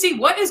be able to see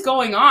what is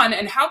going on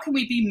and how can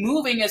we be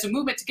moving as a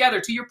movement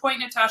together. To your point,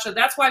 Natasha,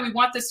 that's why we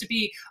want this to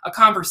be a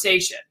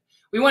conversation.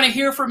 We want to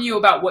hear from you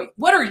about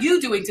what are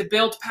you doing to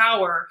build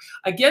power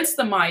against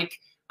the mic,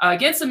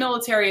 against the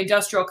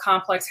military-industrial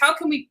complex. How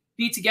can we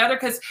be together?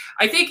 Because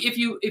I think if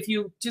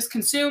you just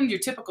consumed your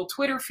typical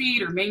Twitter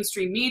feed or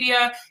mainstream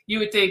media, you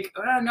would think,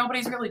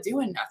 nobody's really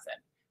doing nothing.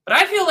 But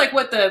I feel like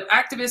what the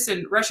activists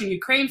in Russia and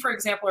Ukraine, for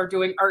example, are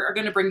doing are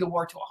going to bring the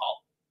war to a halt.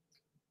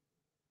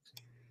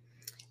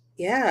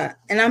 Yeah.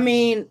 And I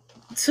mean,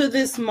 to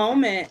this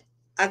moment,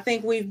 I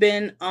think we've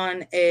been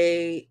on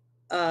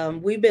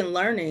we've been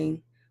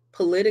learning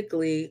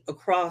politically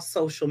across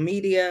social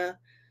media.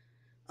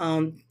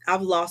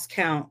 I've lost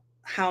count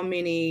how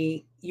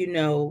many,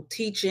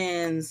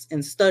 teach-ins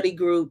and study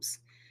groups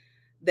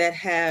that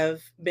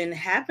have been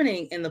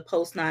happening in the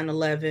post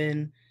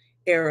 9/11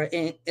 era,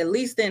 at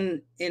least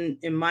in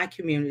my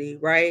community,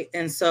 right?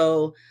 And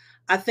so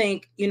I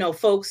think,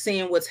 folks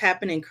seeing what's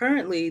happening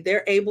currently,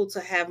 they're able to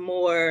have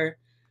more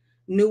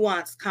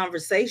nuanced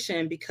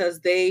conversation because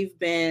they've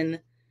been,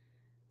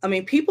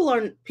 people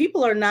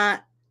are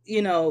not,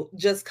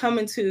 just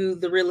coming to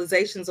the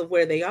realizations of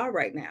where they are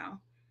right now.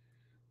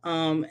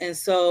 And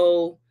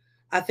so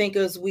I think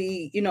as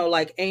we,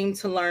 aim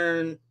to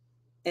learn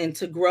and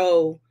to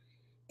grow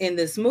in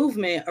this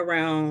movement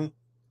around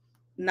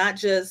not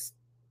just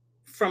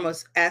from an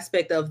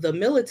aspect of the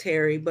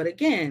military, but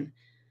again,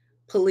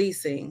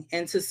 policing,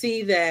 and to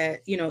see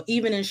that,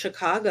 even in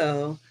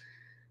Chicago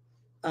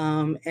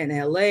and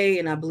LA,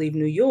 and I believe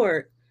New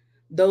York,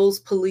 those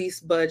police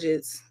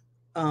budgets,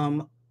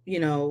 2,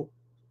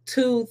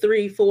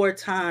 3, 4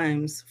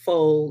 times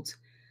fold,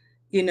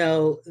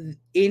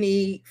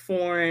 any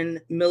foreign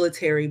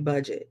military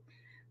budget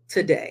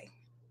today,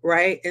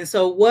 right? And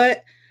so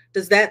what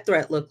does that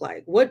threat look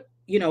like? What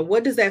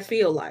does that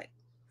feel like?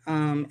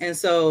 And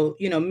so,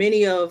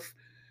 many of,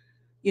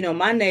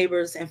 my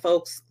neighbors and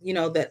folks,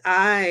 that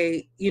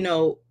I,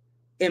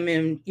 am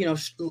in,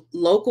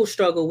 local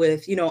struggle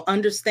with,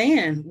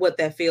 understand what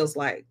that feels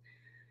like,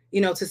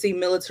 to see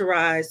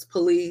militarized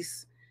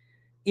police,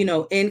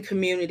 in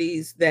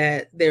communities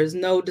that there's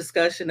no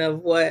discussion of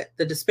what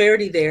the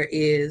disparity there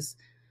is,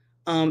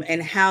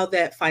 and how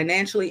that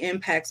financially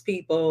impacts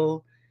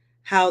people,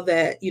 how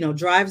that,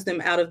 drives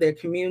them out of their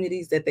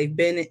communities that they've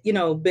been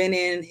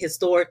in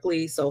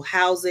historically. So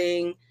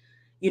housing,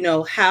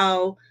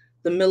 how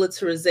the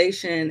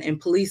militarization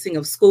and policing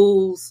of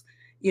schools,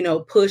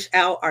 push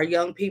out our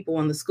young people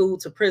on the school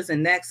to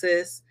prison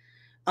nexus.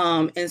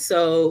 And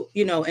so,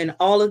 and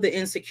all of the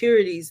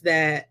insecurities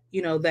that,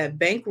 that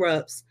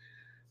bankrupts,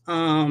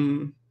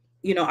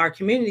 our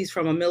communities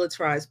from a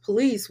militarized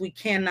police, we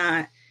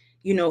cannot,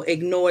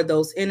 ignore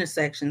those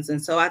intersections.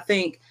 And so I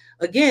think,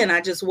 again,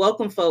 I just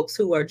welcome folks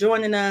who are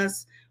joining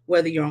us,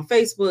 whether you're on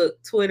Facebook,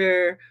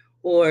 Twitter,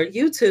 or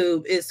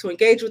YouTube, is to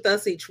engage with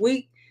us each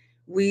week.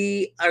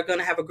 We are going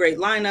to have a great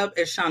lineup,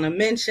 as Shawna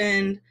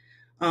mentioned.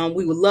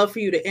 We would love for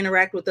you to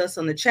interact with us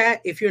on the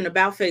chat. If you're an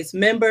About Face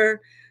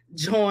member,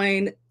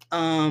 plan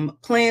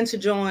to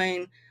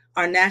join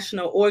our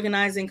national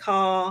organizing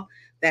call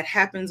that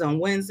happens on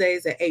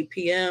Wednesdays at 8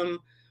 p.m.,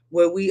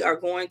 where we are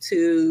going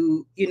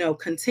to,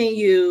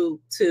 continue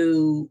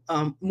to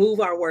move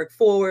our work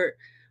forward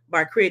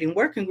by creating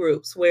working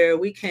groups where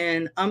we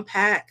can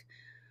unpack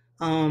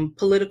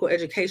political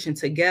education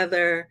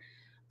together,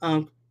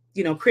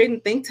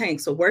 creating think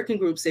tanks or working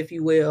groups, if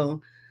you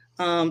will,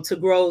 to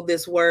grow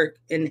this work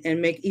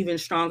and make even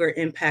stronger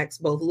impacts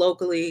both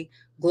locally,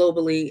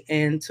 globally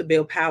and to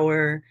build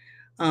power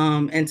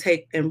and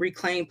take and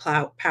reclaim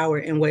power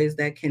in ways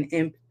that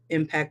can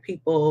impact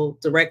people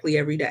directly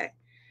every day.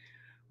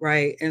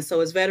 Right. And so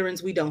as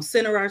veterans, we don't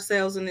center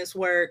ourselves in this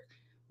work.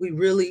 We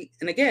really,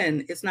 and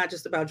again, it's not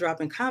just about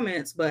dropping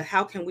comments, but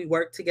how can we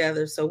work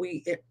together? So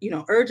we,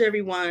 urge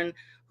everyone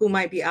who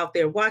might be out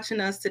there watching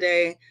us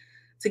today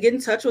to get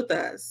in touch with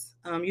us.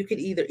 You could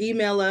either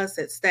email us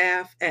at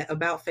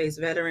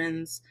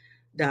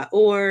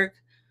staff@aboutfaceveterans.org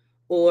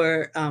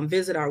or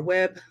visit our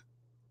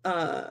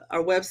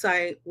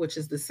website, which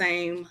is the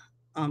same,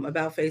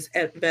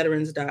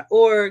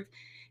 aboutfaceveterans.org,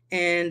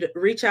 and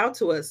reach out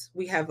to us.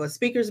 We have a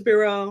speakers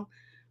bureau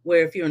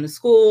where if you're in a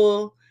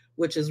school,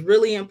 which is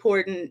really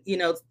important,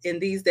 in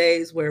these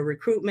days where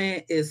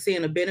recruitment is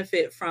seeing a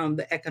benefit from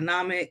the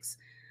economics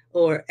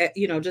or,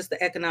 just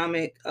the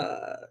economic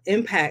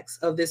impacts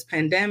of this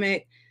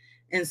pandemic.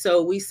 And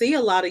so we see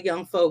a lot of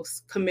young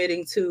folks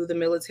committing to the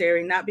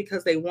military, not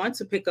because they want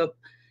to pick up,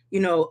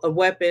 a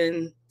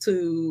weapon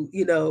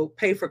to,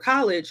 pay for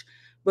college,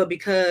 but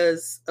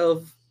because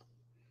of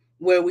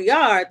where we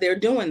are, they're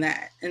doing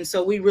that. And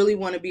so we really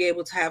want to be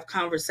able to have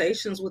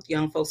conversations with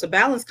young folks, a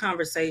balanced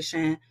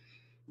conversation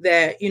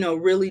that,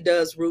 really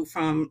does root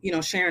from,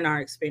 sharing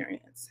our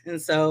experience.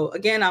 And so,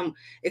 again, I'm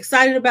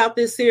excited about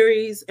this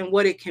series and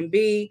what it can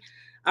be.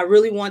 I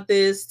really want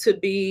this to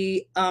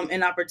be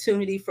an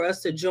opportunity for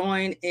us to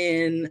join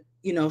in,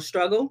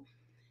 struggle.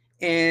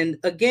 And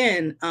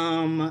again,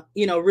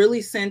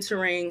 really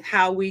centering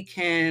how we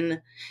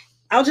can,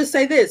 I'll just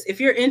say this, if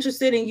you're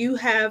interested and you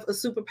have a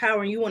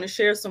superpower and you want to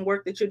share some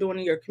work that you're doing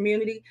in your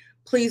community,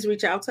 please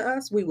reach out to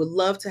us. We would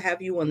love to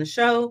have you on the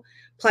show,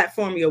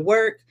 platform your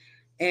work,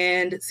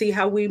 and see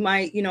how we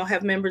might,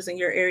 have members in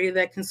your area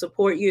that can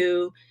support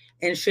you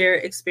and share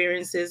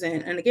experiences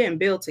and again,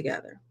 build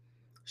together.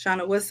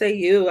 Shawna, what say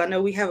you? I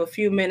know we have a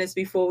few minutes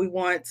before we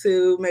want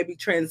to maybe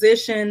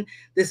transition.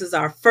 This is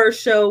our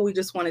first show. We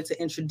just wanted to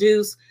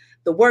introduce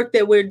the work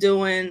that we're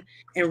doing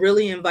and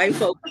really invite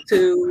folks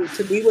to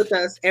be with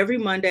us every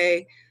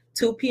Monday,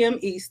 2 p.m.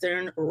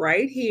 Eastern,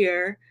 right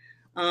here.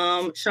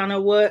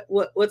 Shawna,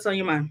 what's on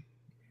your mind?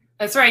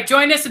 That's right.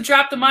 Join us and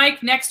Drop the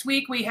Mic. Next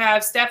week, we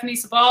have Stephanie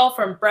Saval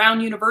from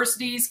Brown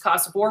University's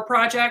Cost of War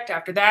Project.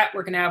 After that,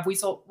 we're going to have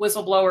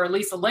whistleblower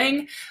Lisa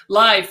Ling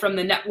live from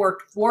the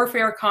Networked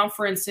Warfare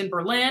Conference in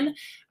Berlin.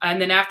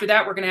 And then after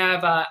that, we're going to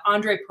have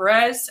Andre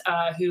Perez,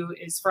 who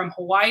is from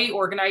Hawaii,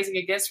 organizing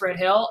against Red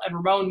Hill, and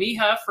Ramon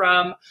Mija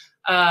from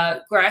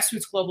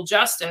Grassroots Global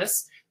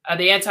Justice,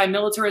 the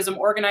anti-militarism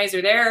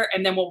organizer there.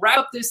 And then we'll wrap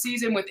up this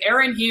season with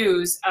Aaron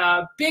Hughes,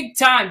 big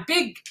time,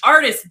 big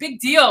artist,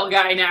 big deal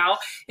guy now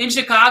in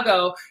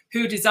Chicago,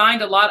 who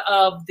designed a lot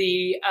of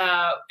the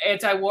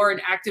anti-war and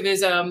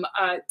activism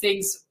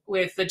things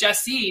with the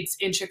Just Seeds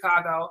in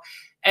Chicago.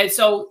 And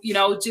so,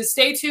 just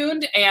stay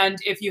tuned. And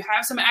if you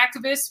have some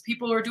activists,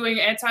 people who are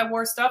doing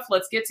anti-war stuff,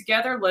 let's get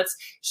together. Let's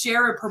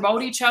share and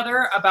promote each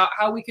other about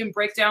how we can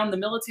break down the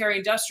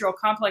military-industrial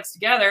complex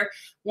together.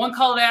 One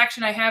call to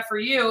action I have for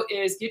you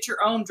is get your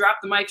own Drop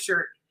the Mic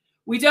shirt.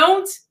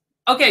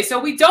 Okay, so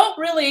we don't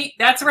really,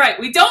 that's right.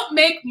 We don't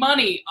make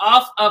money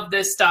off of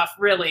this stuff,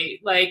 really.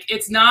 Like,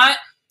 it's not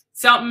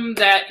something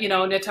that,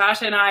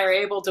 Natasha and I are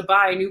able to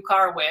buy a new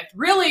car with.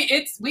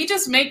 Really, we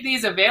just make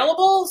these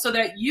available so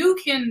that you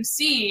can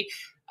see,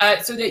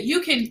 so that you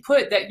can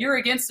put that you're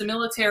against the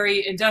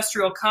military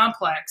industrial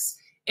complex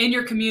in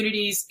your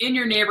communities, in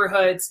your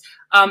neighborhoods,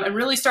 and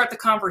really start the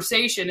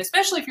conversation,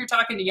 especially if you're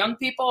talking to young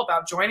people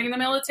about joining the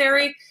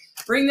military.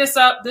 Bring this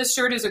up. This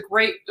shirt is a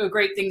great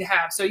thing to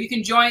have. So you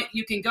can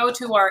go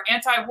to our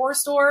anti-war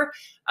store,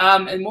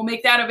 and we'll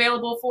make that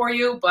available for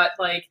you. But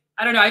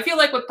I don't know. I feel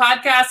like with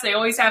podcasts, they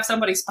always have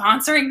somebody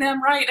sponsoring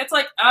them, right? It's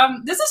like,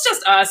 this is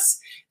just us,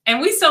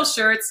 and we sell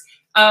shirts.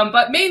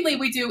 But mainly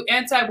we do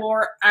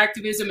anti-war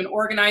activism and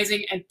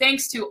organizing. And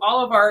thanks to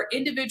all of our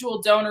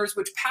individual donors,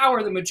 which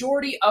power the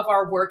majority of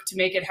our work to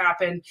make it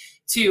happen,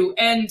 to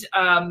end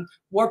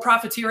war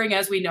profiteering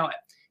as we know it.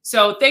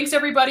 So thanks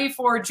everybody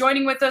for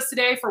joining with us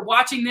today, for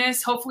watching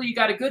this. Hopefully you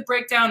got a good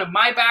breakdown of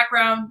my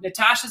background,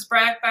 Natasha's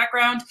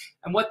background,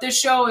 and what this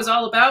show is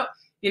all about.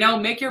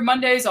 Make your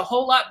Mondays a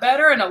whole lot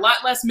better and a lot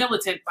less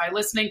militant by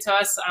listening to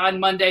us on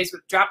Mondays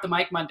with Drop the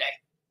Mic Monday.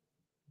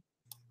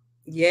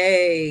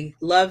 Yay.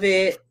 Love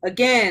it.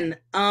 Again,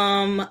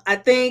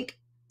 I think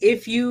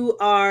if you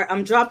are,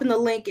 I'm dropping the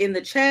link in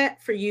the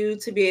chat for you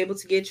to be able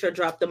to get your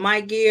Drop the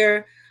Mic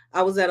gear.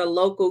 I was at a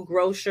local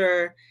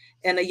grocer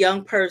and a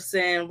young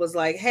person was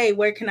like, hey,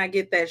 where can I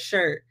get that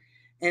shirt?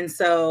 And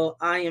so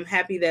I am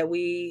happy that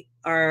we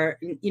are,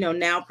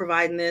 now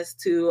providing this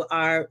to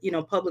our,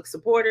 public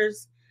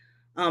supporters.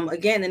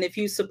 Again, and if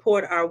you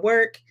support our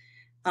work,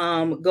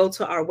 go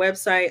to our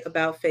website,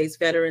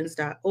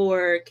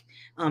 aboutfaceveterans.org,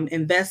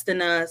 invest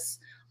in us.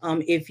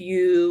 If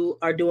you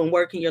are doing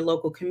work in your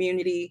local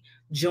community,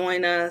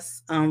 join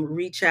us,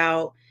 reach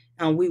out.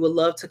 We would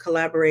love to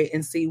collaborate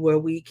and see where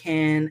we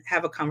can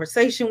have a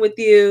conversation with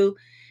you.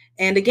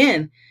 And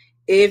again,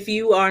 if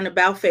you are an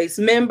About Face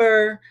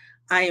member,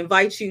 I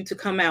invite you to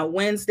come out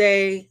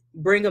Wednesday,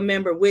 bring a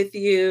member with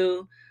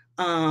you.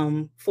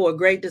 for a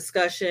great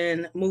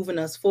discussion, moving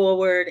us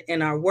forward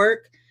in our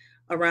work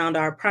around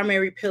our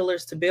primary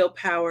pillars to build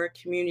power,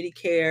 community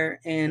care,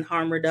 and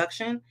harm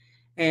reduction.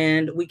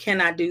 And we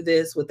cannot do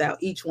this without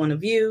each one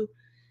of you.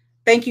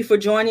 Thank you for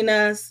joining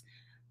us.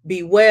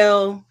 Be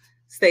well,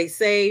 stay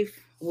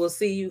safe. We'll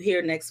see you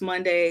here next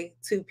Monday,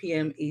 2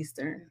 p.m.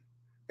 Eastern.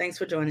 Thanks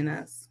for joining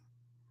us.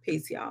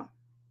 Peace, y'all.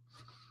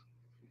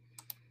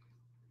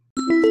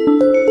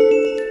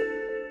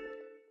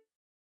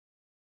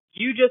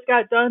 You just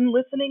got done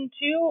listening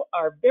to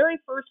our very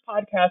first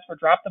podcast for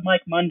Drop the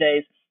Mic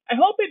Mondays. I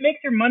hope it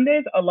makes your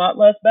Mondays a lot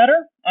less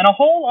better and a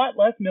whole lot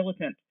less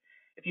militant.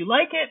 If you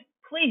like it,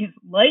 please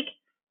like,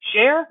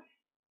 share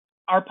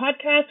our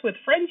podcast with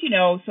friends you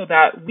know so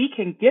that we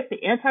can get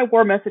the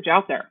anti-war message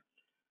out there.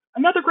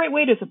 Another great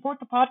way to support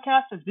the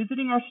podcast is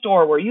visiting our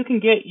store where you can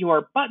get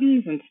your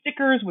buttons and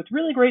stickers with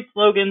really great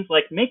slogans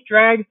like Make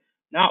Drag,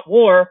 Not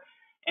War,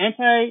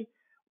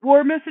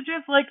 anti-war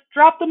messages like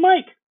Drop the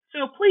Mic.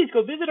 So please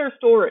go visit our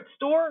store at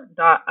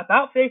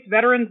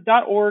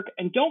store.aboutfaceveterans.org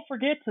and don't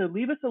forget to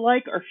leave us a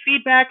like or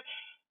feedback.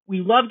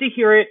 We love to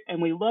hear it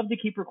and we love to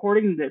keep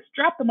recording this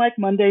Drop the Mic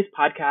Mondays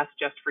podcast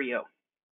just for you.